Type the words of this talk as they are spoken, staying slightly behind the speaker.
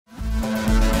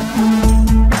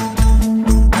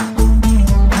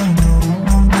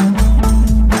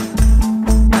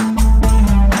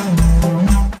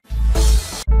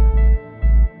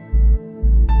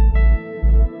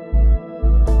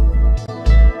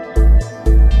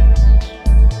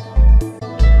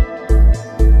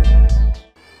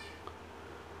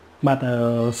បាទ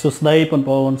សួស្តីបង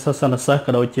ប្អូនសិស្សនិស្សិត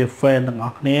ក៏ដូចជា fan ទាំងអ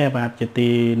ស់គ្នាបាទជាទី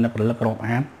នឹករលឹករាប់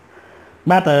អាន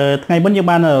បាទថ្ងៃមុនយើង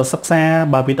បានសិក្សា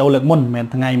បាទវីដេអូលើកមុនមិនមែន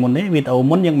ថ្ងៃមុនទេវីដេអូ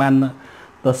មុនយើងបាន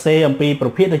សរសេរអំពីប្រ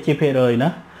ភេទដូចជាភាគរយណា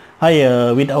ហើយ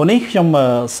វីដេអូនេះខ្ញុំ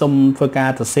សូមធ្វើការ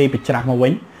សរសេរបញ្ច្រាស់មកវិ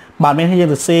ញបាទមានយើង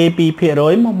សរសេរពីភាគរ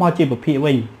យមកជាប្រភេទ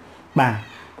វិញបាទ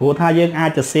ព្រោះថាយើងអា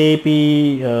ចសរសេរពី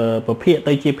ប្រភេទ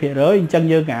ទៅជាភាគរយអញ្ចឹង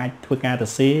យើងអាចធ្វើការសរ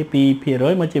សេរពីភាគរ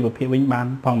យមកជាប្រភេទវិញបាន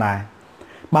ផងដែរ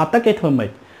បាទតើគេធ្វើម៉េច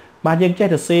បាទយើងចេះ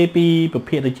សរសេរពីប្រ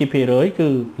ភេទទៅជាភាគរយគឺ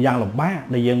យ៉ាងលំបាក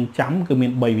ដែលយើងចាំគឺមា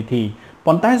ន3វិធី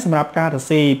ប៉ុន្តែសម្រាប់ការសរ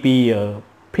សេរពី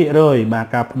ភាគរយបាទ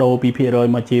ការបដូរពីភាគរយ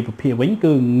មកជាប្រភេទវិញ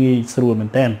គឺងាយស្រួលមែន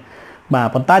តើបាទ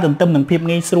ប៉ុន្តែទន្ទឹមនឹងភាព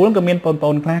ងាយស្រួលក៏មានបងប្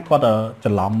អូនខ្លះគាត់ច្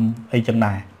រឡំអីចឹង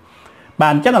ដែរបា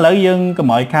ទអញ្ចឹងឥឡូវយើងកុំ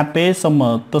ឲ្យខាត់ពេលសូម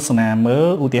ទស្សនាមើល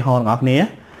ឧទាហរណ៍របស់អ្នក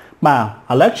បា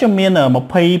ទឥឡូវខ្ញុំមាន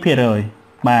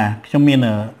20%បាទខ្ញុំមាន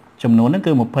ចំនួនហ្នឹង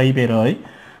គឺ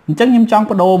20%អញ្ចឹងខ្ញុំចង់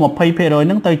បដូរ20%ហ្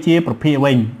នឹងទៅជាប្រភេទ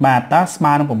វិញបាទតើស្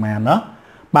មើនឹងប្រមាណណា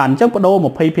បាទអញ្ចឹងបដូរ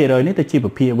20%នេះទៅជាប្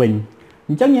រភេទវិញ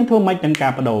អញ្ចឹងយើងធ្វើម៉េចនឹងកា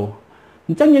របដូរអ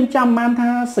ញ្ចឹងយើងចាំបានថា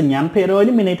សញ្ញាភាគរយ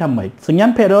នេះមានន័យថាម៉េចសញ្ញា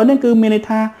ភាគរយនេះគឺមានន័យ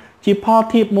ថាជាផល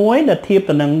ធៀបមួយដែលធៀប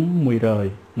ទៅនឹង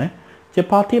100ណាជា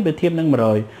ផលធៀបដែលធៀបនឹង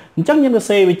100អញ្ចឹងយើងសរ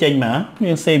សេរវាចេញមក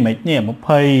យើងសរសេរម៉េចនេះ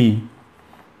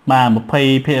20បាទ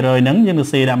20%ហ្នឹងយើងសរ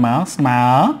សេរដាក់មកស្មើ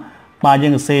បាទយើ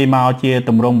ងសរសេរមកជា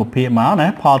តម្រងពភាគមកណា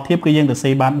ផលធៀបគឺយើងសរសេ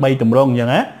របាន3តម្រងអញ្ចឹង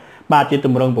ណាបាទជាត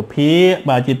ម្រងពភាគ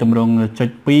បាទជាតម្រងចុច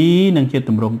2និងជា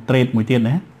តម្រងត្រេតមួយទៀត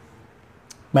ណា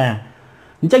បាទ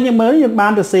អញ្ចឹងយើងមើលយើងបា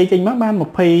នសរសេរចេញមកបាន20%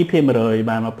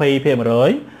បាទ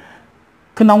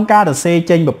20%ក្នុងការសរសេរ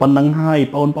ចេញប៉ុណ្្នឹងហើយ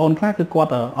បងប្អូនខ្លះគឺគា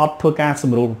ត់អត់ធ្វើការស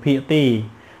ម្រួលពភាគទេ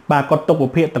បាទគាត់ទុកព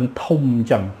ភាគទាំងធំអញ្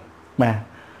ចឹងបាទ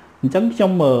អញ្ចឹងខ្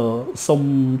ញុំសូម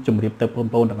ជម្រាបទៅបង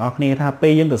ប្អូនទាំងអស់គ្នាថាពេ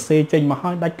លយើងសរសេរចេញមកហើ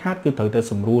យដាច់ខាតគឺត្រូវតែ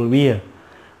សម្រួលវា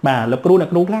បាទលោកគ្រូអ្នក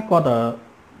គ្រូខ្លះគាត់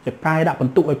จะកែដាក់ប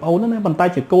ន្ទុកឲ្យបងប្អូនណាប៉ុន្តែ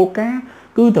ជាគោលការណ៍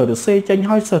គឺត្រូវសរសេរចេញ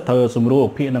ឲ្យសិស្សត្រូវសម្រួល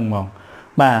ពភាគហ្នឹងហ្មង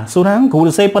បាទសួរថាគ្រូស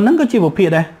រសេរប៉ុណ្ណឹងក៏ជាពភាគ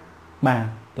ដែរបាទ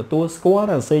ទទួលស្គាល់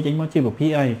តែសរសេរចេញមកជាពភាគ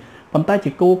អីប៉ុន្តែជា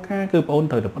គោលការណ៍គឺបងប្អូន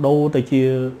ត្រូវតែបដូរទៅជា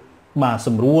បាទស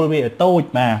ម្រួលវាឲ្យតូច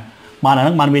បាទអាហ្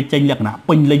នឹងបានវាចេញលក្ខណៈ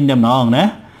ពេញលេញតែម្ដងណា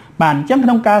បាទអញ្ចឹងក្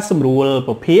នុងការសម្រួលព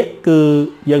ភាគគឺ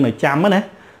យើងនៅចាំណា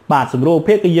បាទសម្រួលព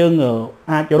ភាគគឺយើង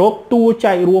អាចរកតួ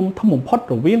ចែករួមធំបំផុត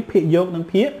រវាងភាគយកនិង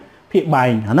ភាគបែ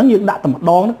ងអាហ្នឹងយើងដាក់តែម្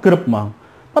ដងហ្នឹងក្រឹបហ្មង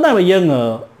ប៉ុន្តែបើយើង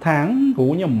ថាងគ្រូ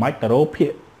ខ្ញុំមិនបាច់ទៅរកភាគ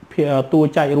តួ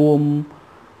ចែករួម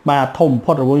បាទធំបំ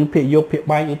ផុតរវាងភាគយកភាគ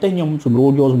បែងអីទេខ្ញុំសម្រួល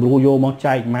យកមក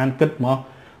ចែកប្រហែលគិតមក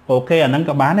អូខេអាហ្នឹង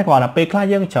ក៏បានដែរគាត់តែពេលខ្លះ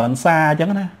យើងច្រើនសារអញ្ចឹ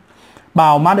ងណាបើ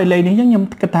មកដល់លេខនេះខ្ញុំ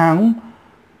គិតថា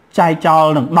ចែកចោល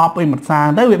នឹង10អីមួយសារ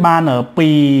ទៅវាបាន2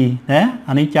ណា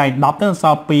អានេះចែក10ទៅស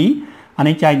ល់2អា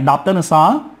នេះចែក10ទៅស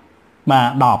ល់បា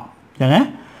ទ10អញ្ចឹងណា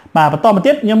បាទបន្តមក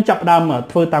ទៀតខ្ញុំចាប់ផ្ដើម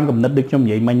ធ្វើតាមកំណត់ដូចខ្ញុំនិ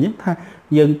យាយមិញថា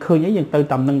យើងឃើញអីយើងទៅ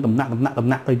តាមនឹងតំណាក់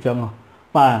ទៅអញ្ចឹង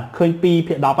បាទឃើញ2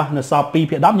ភាគ10នៅសល់2ភា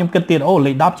គ10ខ្ញុំគិតទៀតអូ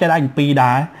លេខ10ចែកឲ្យ2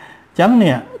ដែរអញ្ចឹង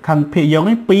នេះខាងភាគយក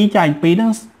នេះ2ចែក2ហ្នឹ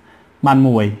ងបាន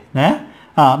1ណា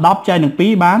10ចែកនឹង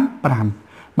2បាន5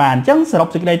បាទអញ្ចឹងសរុប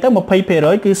សេចក្តីទៅ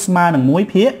20%គឺស្មើនឹង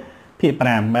1ភាគ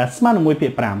5បាទស្មើនឹង1ភា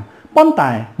គ5ប៉ុន្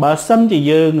តែបើសិនជា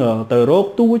យើងទៅរក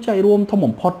តួចែករួមធំ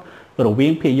បំផុតរវា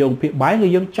ងភាគយកភាគបែងគឺ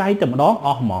យើងចែកតែម្ដងអ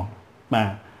ស់ហ្មងបាទ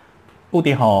ឧ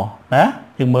ទាហរណ៍ណា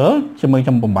យើងមើលជាមួយខ្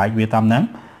ញុំបំបែកវាតាមហ្នឹង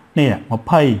នេះ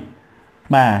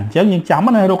20បាទអញ្ចឹងយើងចាំ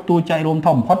ណារកតួចែករួម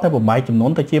ធំបំផុតទៅបំបែកចំនួ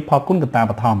នទៅជាផលគុណកតា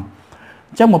បឋម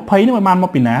អញ្ចឹង20នេះបានមក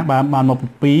ពីណាបាទបានមក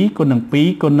ពី2គុណនឹង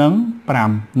2គុណនឹង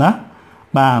5ណា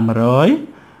បាទ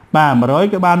100បាទ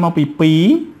100ក៏បានមកពី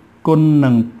2គុណនឹ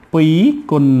ង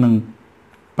2គុណនឹង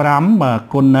5បាទ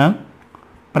គុណនឹង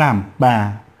5បាទ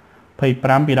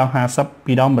25ពីដល់50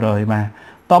ពីដល់100បាទ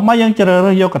តបមកយើងជ្រើស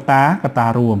រើសយកកតា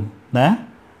រួមណា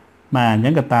បាទអញ្ចឹ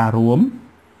ងកតារួម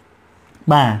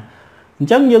បាទអ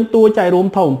ញ្ចឹងយើងតួចែករួម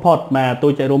ធំបំផុតបាទតួ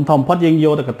ចែករួមធំបំផុតយើងយ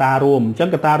កទៅកតារួមអញ្ចឹង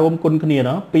កតារួមគុណគ្នា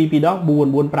ណា2ដល់4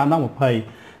 4 5ដល់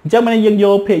20អញ្ចឹងមិនយើងយ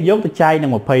កភាគយកទៅចែកនឹ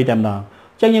ង20តែម្ដង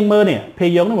អញ្ចឹងយើងមើលនេះភាគ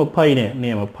យកនឹង20នេះ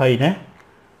20ណា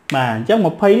បាទអញ្ចឹង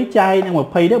20នេះចែកនឹង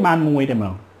20ទៅបាន1តែម្ដ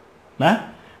ងណា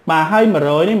បាទហើយ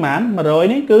100នេះប៉ុន្មាន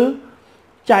100នេះគឺ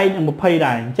ចែកនឹង20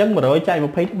ដែរអញ្ចឹង100ចែក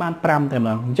20ទៅបាន5តែម្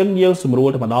ដងអញ្ចឹងយើងស្រួល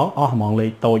តែម្ដងអស់ហ្មងលេ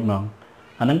ខតូចហ្មង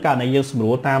អាហ្នឹងករណីយើងស្រួ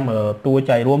លតាមតួ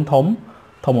ចែករួមធំ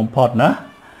បំផុតណា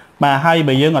បាទហើយ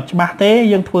បើយើងអត់ច្បាស់ទេ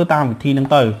យើងធ្វើតាមវិធីហ្នឹង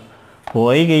ទៅព្រោះ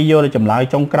អីគេយកទៅចម្លើយ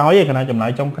ចុងក្រោយឯងណាចម្លើ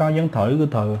យចុងក្រោយយើងត្រូវគឺ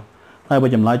ត្រូវហើយបើ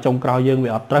ចម្លើយចុងក្រោយយើងវា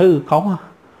អត់ត្រូវខុស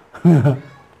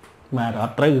បាទអ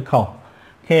ត់ត្រូវគឺខុសអូ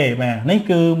ខេបាទនេះ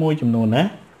គឺមួយចំនួនណា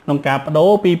ក្នុងការបដូ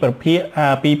រពីប្រភេទ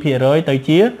2%ទៅ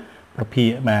ជាប្រភេទ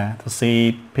បាទសរសេរ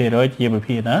ភាគរយជាប្រ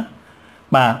ភេទណា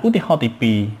បាទឧទាហរណ៍ទី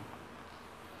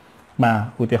2បា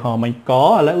ទឧទាហរណ៍មិញកឥ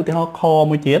ឡូវឧទាហរណ៍ខ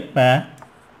មួយទៀតបាទ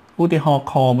ឧ ឧទាហរណ៍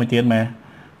ខមួយទៀតមែន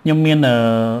ខ្ញុំមាន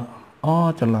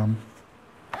ច្រឡំ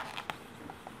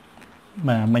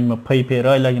បាទមិញ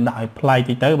 20% លើខ្ញុំដាក់ឲ្យផ្លៃ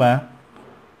តិចទៅបាទ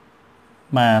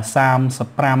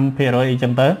35% អីចឹ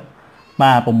ងទៅ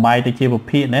បាទ8ទៅជាវិ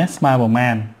ភាគណាស្មើប្រមា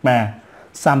ណបាទ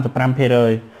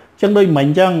35% ចឹងដូចមិញ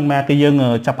ចឹងមកគឺយើង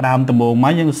ចាប់ដើមដំបូងម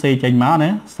កយើងសរសេរចេញមកណា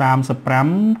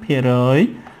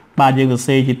 35% បាទយើងសរ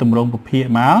សេរជាទម្រង់វិភាគ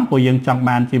មកព្រោះយើងចង់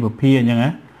បានជាវិភាគអញ្ចឹងណា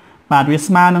បាទវា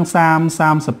ស្មើនឹង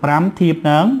35ធៀប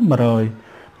នឹង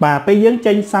100បាទពេលយើង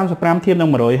ចេញ35ធៀបនឹង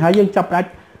100ហើយយើងចាប់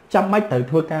មិនត្រូវ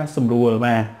ធ្វើការសម្រួល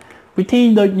បាទវិធី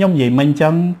ដូចខ្ញុំនិយាយមិញចឹ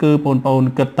ងគឺបងប្អូន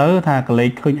គិតទៅថាកលេច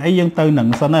ឃើញអីយើងទៅនឹង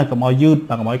សិនណាកុំឲ្យយឺត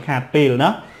បាទកុំឲ្យខាតពេលណា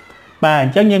បាទអ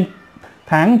ញ្ចឹងយើង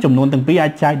ខាងចំនួនទាំងពីរអា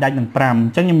ចចែកដាច់នឹង5អ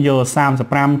ញ្ចឹងខ្ញុំយក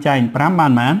35ចែក5បានប៉ុ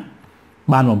ន្មាន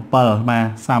បាន7បាទ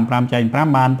35ចែក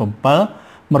5បាន7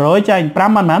 100ចែក5បាន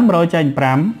ប៉ុន្មាន100ចែក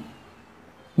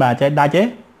5បាទចែកដាច់ទេ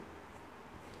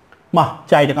មក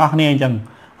ចែកទាំងអស់គ្នាអញ្ចឹង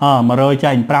100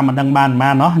ចែក5មិនដឹងបានប៉ុ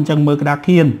ន្មានអញ្ចឹងមើលក្តារ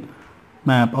ខៀន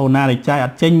បាទបងអូនណាដែលចែកអ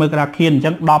ត់ចេញមើលក្តារខៀនអញ្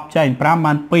ចឹង10ចែក5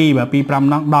បាន2បាទ2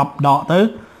 5ណង10ដកទៅ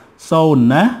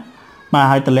0ណាបាទ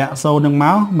ហើយតម្លាក់0នឹងម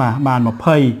កបាទបាន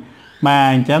20បាទ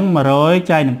អញ្ចឹង100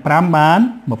ចែកនឹង5បាន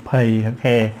20អូ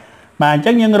ខេបាទអញ្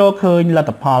ចឹងយើងរកឃើញលទ្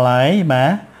ធផលហើយបា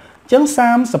ទអញ្ចឹង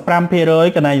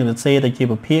35%កណែសរសេរទៅជា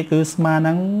ប្រភេទគឺស្មើ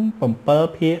នឹង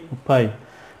7ភាគ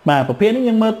20បាទប្រភេទនេះ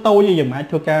យើងមើលតូចយើងមិនអាច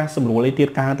ធ្វើការសម្រួលអីទៀត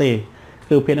កើតទេ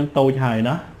គឺប្រភេទហ្នឹងតូចហើយ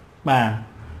ណាបាទ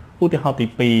ឧទាហរណ៍ទី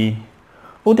2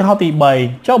ឧទាហរណ៍ទី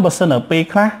3ចុះបើសិនởពេល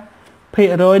ខ្លះភាគ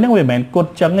រយហ្នឹងវាមិនមែនគ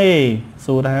ត់ចឹងទេ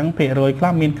សួរថាភាគរយខ្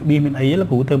លះមានក្បៀសមានអីលោក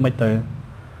គ្រូធ្វើមិនទៅ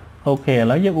អូខេឥ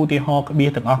ឡូវយើងឧទាហរណ៍ក្បៀ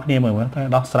សទាំងអស់គ្នាមើលថា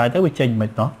ដោះស្រាយទៅវាចេញមិ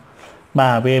នណោះបា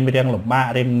ទវាមានរៀងលំបាក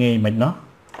រៀងងាយមិនណោះ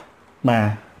បាទ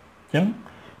អញ្ចឹង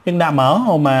យើងដាក់មក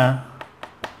អូមក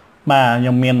បាទខ្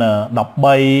ញុំមាន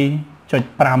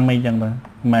13.5 អីចឹងទៅ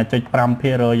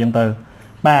 1.5% ចឹងទៅ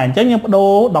បាទអញ្ចឹងយើងបដូ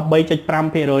រ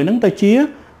 13.5% ហ្នឹងទៅ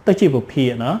ជាវិភា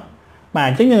គណាបាទ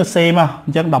អញ្ចឹងយើងសរសេរមកអ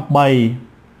ញ្ចឹង13បា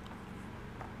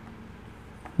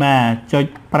ទ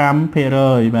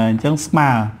0.5% បាទអញ្ចឹងស្មើ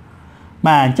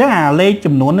បាទអញ្ចឹងអាលេខ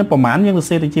ចំនួននេះប្រហែលយើងសរ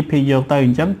សេរទៅជាភាគយកទៅអ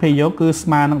ញ្ចឹងភាគយកគឺស្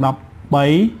មើនឹង13បា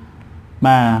ទ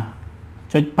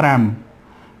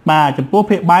0.5បាទចំពោះ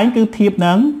ភាគបែងគឺធៀប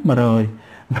នឹង100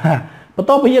បាទបន្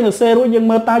ទាប់ពីយើងសរសេររួចយើង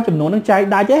មើលតើចំនួននឹងចែក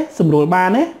ដាច់ទេសម្រួលបាន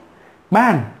ទេបា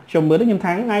នខ្ញុំមើលទៅខ្ញុំ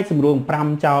ថាអាចសម្រួល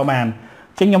5ចោលបាន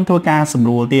អញ្ចឹងខ្ញុំធ្វើការសម្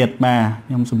រួលទៀតបាទ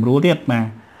ខ្ញុំសម្រួលទៀតបាទ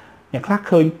អ្នកខ្លះ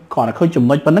ឃើញគាត់តែឃើញចំ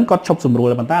ណុចប៉ុណ្ណឹងគាត់ឈប់សម្រួល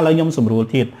ប៉ុន្តែឥឡូវខ្ញុំសម្រួល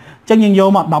ទៀតអញ្ចឹងយើងយក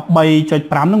មក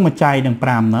 13.5 ហ្នឹងមកចែកនឹង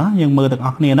5ណាយើងមើលទាំងអ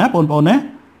ស់គ្នាណាបងប្អូនណា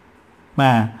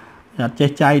បាទអត់ចេះ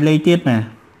ចែកលេខទៀតណា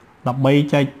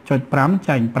 13.5 ចែក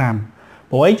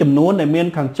5ព្រោះឯចំនួនដែលមាន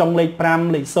ខាងចុងលេខ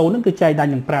5លេខ0ហ្នឹងគឺចែកដា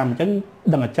ច់នឹង5អញ្ចឹង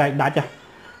ដឹងតែចែកដាច់ហ៎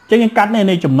អញ្ចឹងយើងកាត់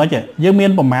នេះចំណុចយើងមា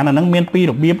នប្រមាណអាហ្នឹងមាន2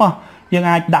របៀបហ៎យើង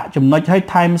អាចដាក់ចំណុចឲ្យ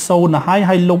ថែម0ទៅ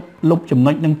ហើយលុបចំ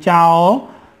ណុចនឹងចោល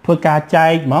ធ្វើការចែ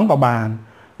កហ្មងក៏បាន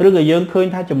ឬក៏យើងឃើញ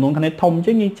ថាចំនួនគ្នាធំ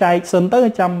ជាងយើងចែកសិនទៅ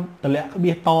ចាំតម្លាក់ក្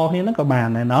បៀសតគ្នាហ្នឹងក៏បាន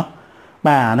ដែរណោះ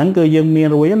បាទអាហ្នឹងគឺយើងមាន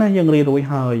រួចណាយើងរៀនរួច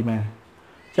ហើយបាទ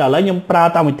ចាឥឡូវខ្ញុំប្រើ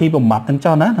តាមវិធីបំបត្តិហ្នឹង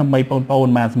ចុះណាដើម្បីបងប្អូន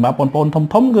បាទសម្រាប់បងប្អូន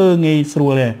ធំគឺងាយស្រួ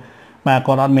លទេបាទ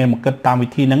គាត់អត់មានមកគិតតាមវិ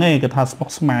ធីហ្នឹងទេគេថាស្មុក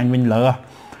ស្មាញវិញលើអ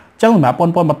ញ្ចឹងសម្រាប់បង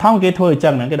ប្អូនបឋមគេធ្វើអញ្ចឹ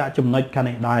ងហ្នឹងគេដាក់ចំណុចខាង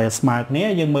នេះដែរស្មើគ្នា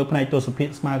យើងមើលផ្នែកទស្សនវិជ្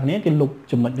ជាស្មើគ្នាគេលុប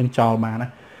ចំណុចនឹងចោលបានណា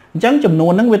អញ្ចឹងចំនួ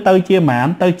នហ្នឹងវាទៅជាប៉ុន្មាន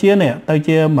ទៅ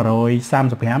ជា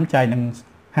135ចែកនឹង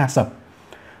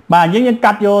50បាទយើង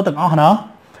កាត់យកទាំងអស់ណោះ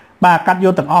បាទកាត់យ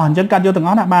កទាំងអស់អញ្ចឹងកាត់យកទាំងអ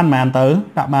ស់ដាក់បានប៉ុន្មានទៅ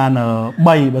ដាក់បាន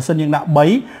3បើសិនយើងដាក់3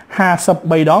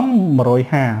 53ដង150អ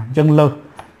ញ្ចឹងលើស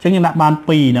អញ្ចឹងយើងដាក់បាន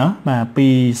2ណាបាទ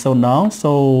2 0ដង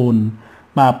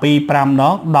0បាទ2 5ដ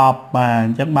ង10បាទអ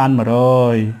ញ្ចឹងបាន100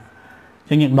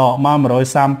អញ្ចឹងយើងដកមក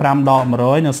135ដក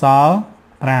100នៅសល់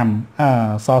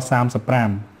5សល់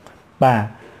35បាទ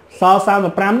សល់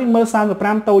35នេះមើល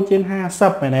35តូចជាង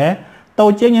50មែនទេតូ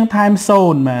ចជាងយើងថែម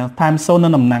0បាទថែម0នៅ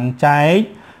តំណែងចែក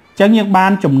អញ្ចឹងយើងបា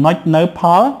នចំណុចនៅផ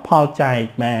លចែក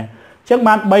បាទអញ្ចឹង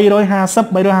បាន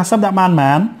350ដាក់បានប៉ុន្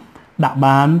មានដាក់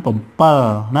បាន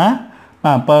7ណា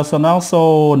បាទ7 0ដង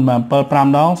0បាទ7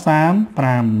 5ដង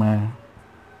35បាទ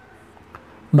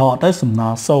ដកទៅសំណ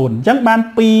ល់0អញ្ចឹងបាន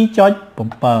 2.7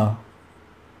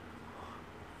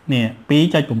 នេះ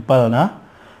 2.7 ណា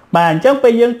បាទអញ្ចឹងពេ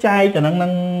លយើងចែកទៅនឹង5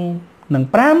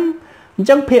អញ្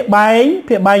ចឹងភាគបែ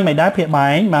ងមិនដែរភាគបែ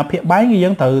ងបាទភាគបែងគឺយើ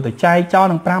ងត្រូវទៅចែកចោល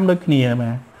នឹង5ដូចគ្នា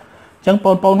បាទអញ្ចឹងប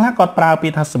ងប្អូនថាគាត់ប្រើពា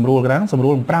ក្យថាសម្រួលក្រាំងសម្រួ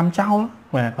លនឹង5ចោល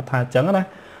បាទគាត់ថាអញ្ចឹងណាអ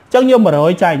ញ្ចឹងយក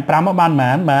100ចែក5មកបានប៉ុន្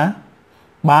មានបាទ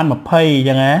បាន20អញ្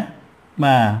ចឹងណា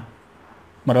បា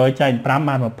ទ100ចែក5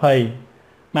បាន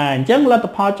20បាទអញ្ចឹងលទ្ធ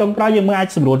ផលចុងក្រោយយើងមើលអាច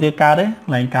សម្រួលទៀតកើតទេ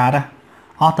ឡើងកើត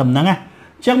អស់តំណឹងណា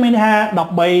អញ្ចឹងមានថា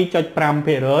 13.5%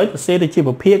 សរសេរទៅជា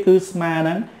វិភាគគឺស្មើ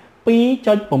នឹង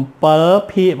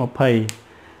 2.7 ភាគ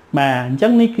 20 បាទអញ្ចឹ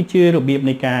ងនេះគឺជារបៀប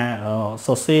នៃការស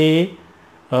រសេរ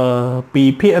ពី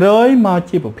ភាគរយមក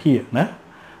ជាប្រភេទណា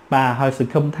បាទហើយស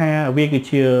ង្ឃឹមថាវាគឺ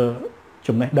ជា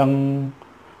ចំណេះដឹង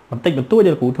បន្តិចបន្តួច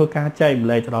ដែលគ្រូធ្វើការចែកម្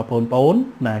លែកទៅដល់បងប្អូន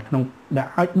ណាក្នុងដា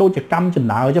ក់ឲ្យដូចជាកម្មចំ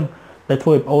ណាយអញ្ចឹងតែធ្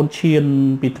វើឲ្យបងប្អូនឈាន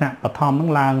ពីថ្នាក់បឋមហ្នឹង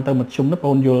ឡើងទៅមធ្យមហ្នឹងបងប្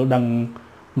អូនយល់ដឹង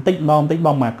បន្តិចម្ដង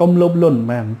មកកុំលោភលន់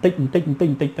បាទបន្តិច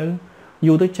ទៅ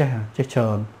យូរទៅចេះច្រើ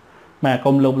នបាទ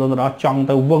កុំលោភលន់ទៅដល់ចង់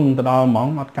ទៅវឹងទៅដល់ហ្មង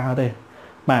អត់កើតទេ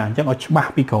បាទអញ្ចឹងឲ្យច្បាស់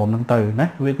ពីក្រោមហ្នឹងទៅណា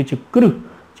វាគឺជាគ្រឹះ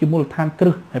ជាមូលដ្ឋានគ្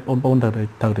រឹះឲ្យបងប្អូនត្រូ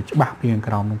វច្បាស់ពីខាង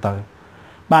ក្រោមហ្នឹងទៅ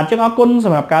បាទអញ្ចឹងអរគុណស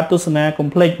ម្រាប់ការទស្សនាកុំ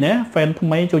ភ្លេចណា fan ថ្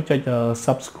មីជួយចុច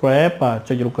subscribe បាទ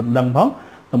ចុចរូបកណ្ដឹងផង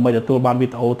ដើម្បីទទួលបានវី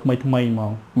ដេអូថ្មីហ្ម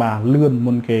ងបាទលឿន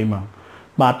មុនគេហ្មង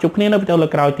បាទជួបគ្នានៅវីដេអូលើ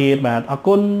ក្រោយទៀតបាទអរ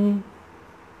គុណ